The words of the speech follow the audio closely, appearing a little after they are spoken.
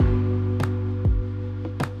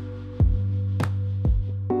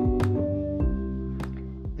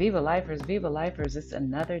Viva Lifers, it's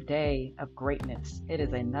another day of greatness. It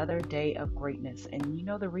is another day of greatness. And you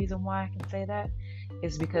know the reason why I can say that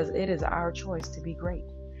is because it is our choice to be great.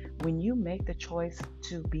 When you make the choice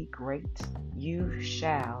to be great, you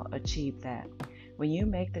shall achieve that. When you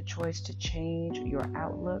make the choice to change your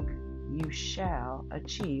outlook, you shall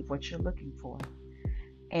achieve what you're looking for.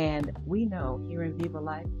 And we know here in Viva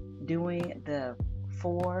Life, doing the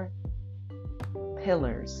 4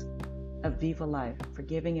 pillars of Viva Life: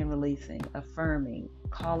 forgiving and releasing, affirming,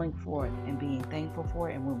 calling forth, and being thankful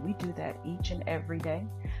for it. And when we do that each and every day,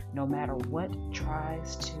 no matter what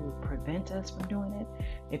tries to prevent us from doing it,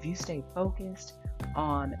 if you stay focused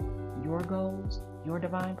on your goals, your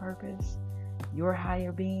divine purpose, your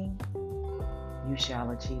higher being, you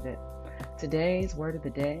shall achieve it. Today's word of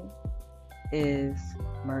the day is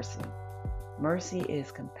mercy. Mercy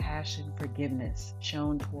is compassion, forgiveness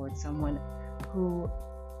shown towards someone who,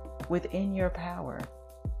 within your power,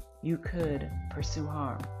 you could pursue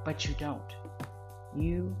harm, but you don't.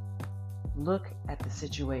 You look at the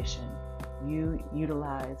situation. You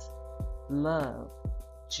utilize love,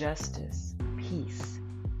 justice, peace,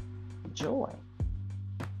 joy,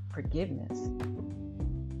 forgiveness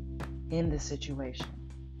in the situation,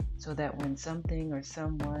 so that when something or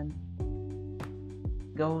someone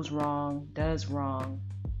goes wrong, does wrong,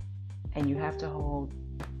 and you have to hold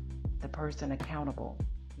the person accountable,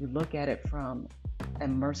 you look at it from a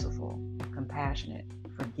merciful, compassionate,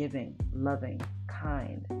 forgiving, loving,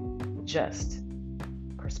 kind, just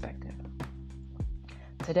perspective.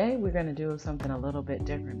 Today we're going to do something a little bit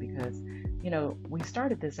different because, we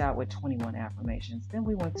started this out with 21 affirmations. Then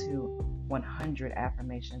we went to 100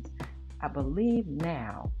 affirmations. I believe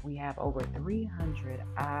now we have over 300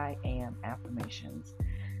 I am affirmations.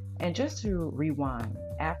 And just to rewind,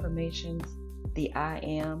 affirmations, the I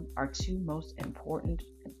am, are 2 most important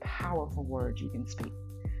and powerful words you can speak.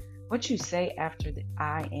 What you say after the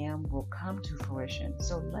I am will come to fruition.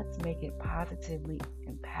 So let's make it positively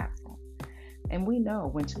impactful. And we know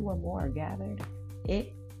when 2 or more are gathered,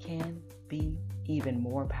 it can be even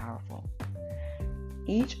more powerful.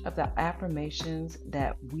 Each of the affirmations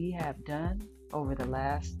that we have done over the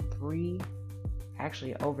last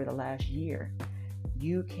over the last year,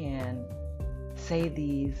 you can say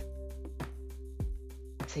these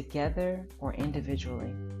together or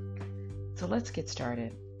individually. So let's get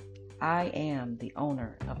started. I am the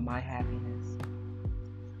owner of my happiness.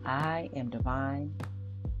 I am divine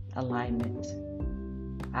alignment.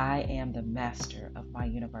 I am the master of my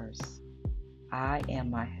universe. I am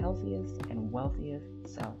my healthiest and wealthiest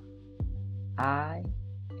self. I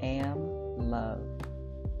am love.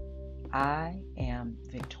 I am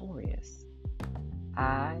victorious.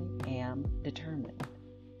 I am determined.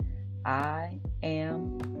 I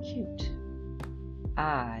am cute.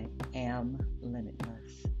 I am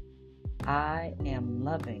limitless. I am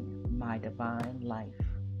loving my divine life.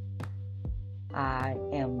 I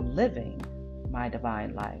am living my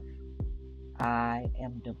divine life. I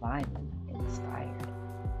am divinely inspired.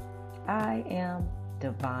 I am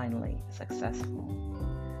divinely successful.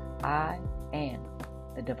 I am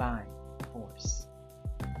the divine force.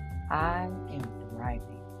 I am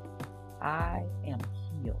thriving. I am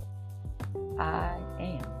healed. I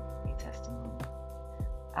am a testimony.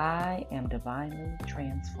 I am divinely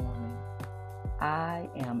transforming. I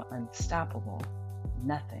am unstoppable.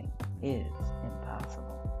 Nothing is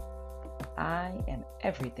impossible. I am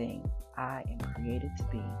everything I am created to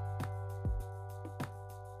be.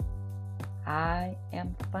 I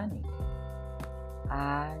am funny.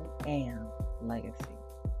 I am legacy.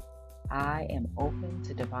 I am open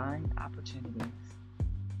to divine opportunities.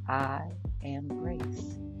 I am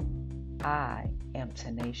grace. I am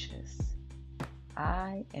tenacious.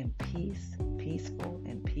 I am peaceful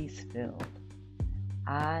and peace-filled.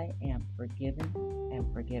 I am forgiven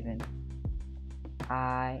and forgiven.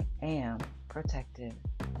 I am protected.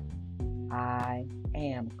 I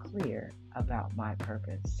am clear about my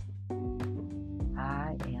purpose.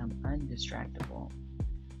 I am undistractable.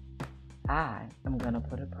 I am going to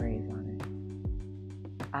put a praise on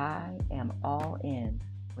it. I am all in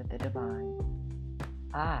with the divine.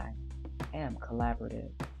 I am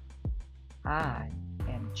collaborative. I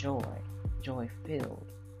am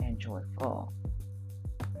joy-filled and joyful.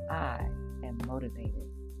 I am motivated.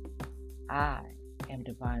 I am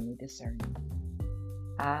divinely discerning.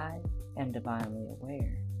 I am divinely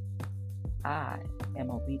aware. I am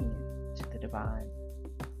obedient to the divine.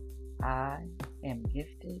 I am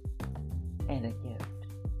gifted and a gift.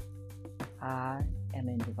 I am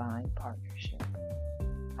in divine partnership.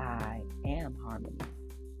 I am harmony.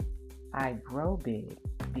 I grow big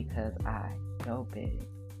because I go big.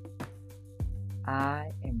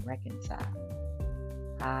 I am reconciled.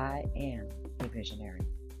 I am a visionary.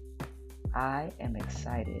 I am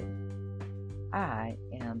excited. I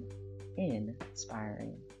am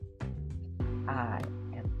inspiring. I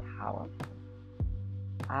am powerful.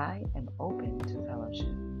 I am open to fellowship.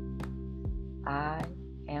 I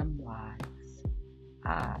am wise.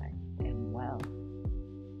 I am well.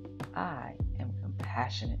 I am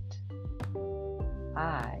compassionate.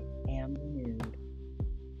 I am renewed.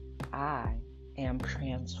 I am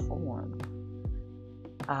transformed.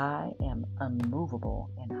 I am unmovable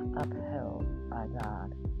and upheld by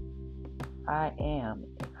God. I am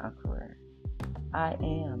a conqueror. I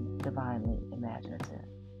am divinely imaginative.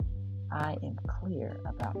 I am clear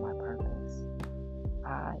about my purpose.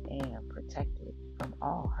 I am protected from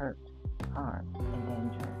all hurt, harm, and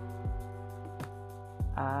danger.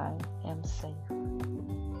 I am safe.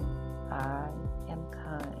 I am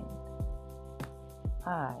kind.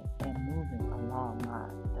 I am moving along my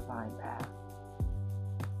divine path.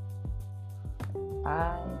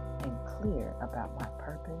 I am clear about my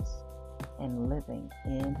purpose and living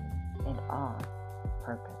in and on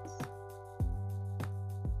purpose.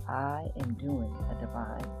 I am doing a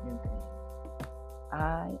divine new thing.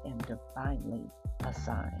 I am divinely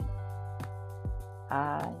assigned.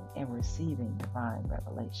 I am receiving divine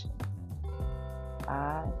revelation.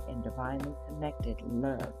 I am divinely connected,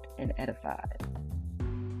 loved, and edified.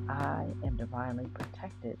 I am divinely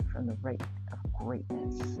protected from the rate of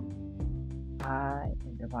greatness. I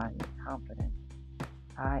am divinely confident.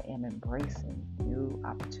 I am embracing new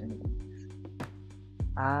opportunities.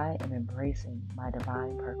 I am embracing my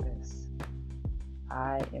divine purpose.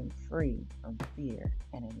 I am free from fear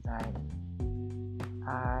and anxiety.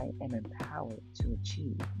 I am empowered to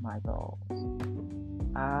achieve my goals.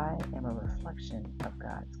 I am a reflection of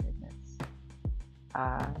God's goodness.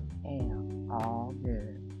 I am all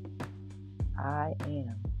good. I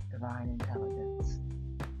am divine intelligence.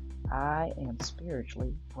 I am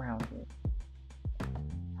spiritually grounded.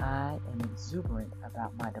 I am exuberant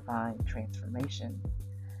about my divine transformation.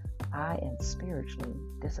 I am spiritually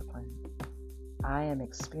disciplined. I am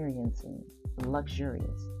experiencing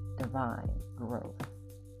luxurious divine growth.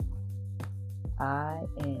 I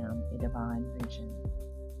am a divine vision.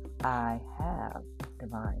 I have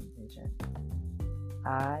divine vision.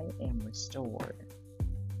 I am restored.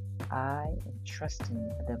 I am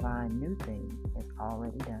trusting a divine new thing is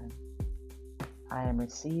already done. I am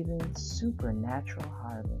receiving supernatural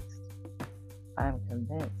harvest. I am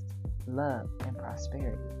convinced love and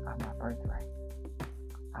prosperity are my birthright.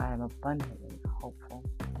 I am abundantly hopeful.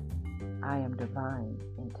 I am divine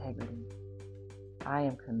integrity. I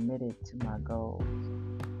am committed to my goals.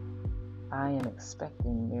 I am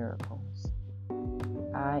expecting miracles.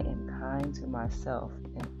 I am kind to myself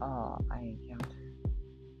in all I encounter.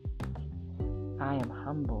 I am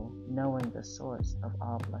humble, knowing the source of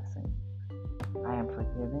all blessings. I am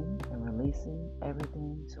forgiving and releasing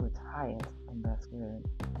everything to its highest and best good.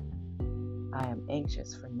 I am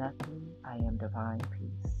anxious for nothing. I am divine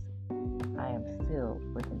peace. I am filled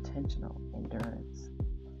with intentional endurance.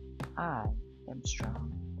 I am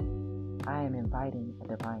strong. I am inviting a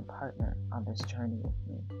divine partner on this journey with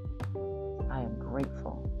me. I am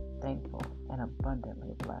grateful, thankful, and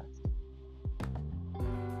abundantly blessed.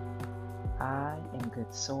 I am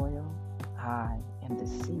good soil. I am the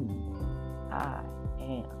seed. I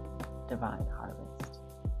am divine harvest.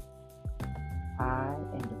 I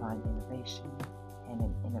am divine innovation and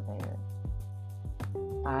an innovator.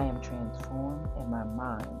 I am transformed and my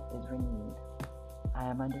mind is renewed. I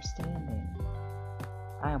am understanding.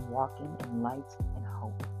 I am walking in light and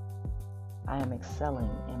hope. I am excelling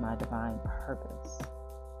in my divine purpose.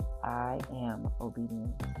 I am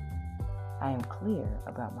obedient. I am clear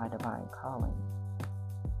about my divine calling.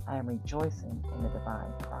 I am rejoicing in the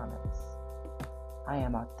divine promise. I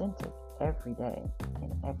am authentic every day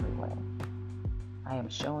in every way. I am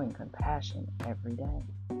showing compassion every day.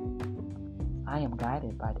 I am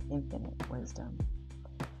guided by the infinite wisdom.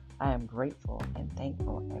 I am grateful and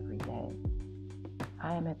thankful every day.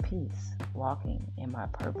 I am at peace, walking in my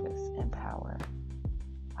purpose and power.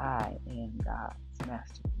 I am God's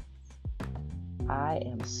masterpiece. I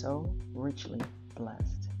am so richly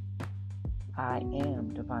blessed. I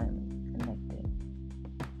am divinely connected.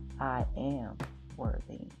 I am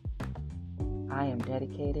worthy. I am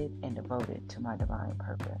dedicated and devoted to my divine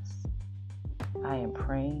purpose. I am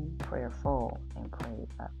praying, prayerful, and prayed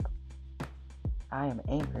up. I am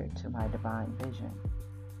anchored to my divine vision.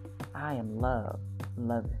 I am loved,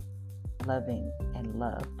 loving, and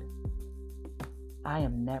loved. I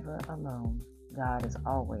am never alone. God is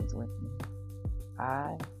always with me.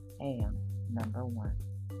 I am number one.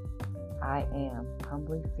 I am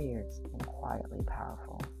humbly fierce and quietly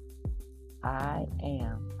powerful. I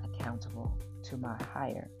am accountable to my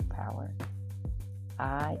higher power.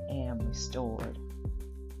 I am restored.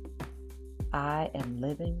 I am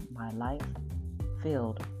living my life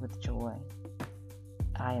filled with joy.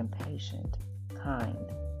 I am patient,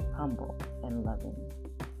 kind, humble, and loving.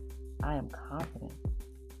 I am confident.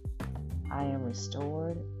 I am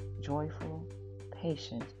restored, joyful,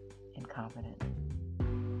 patient, and confident.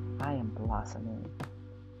 I am blossoming.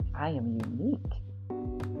 I am unique.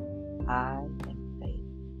 I am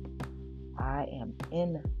faith. I am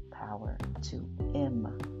in power to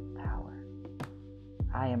empower.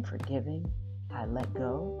 I am forgiving. I let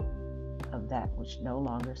go of that which no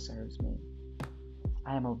longer serves me.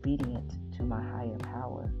 I am obedient to my higher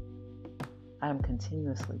power. I am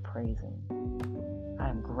continuously praising. I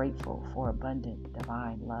am grateful for abundant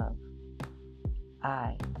divine love.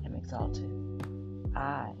 I am exalted.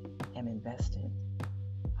 I am invested.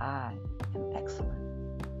 I am excellent.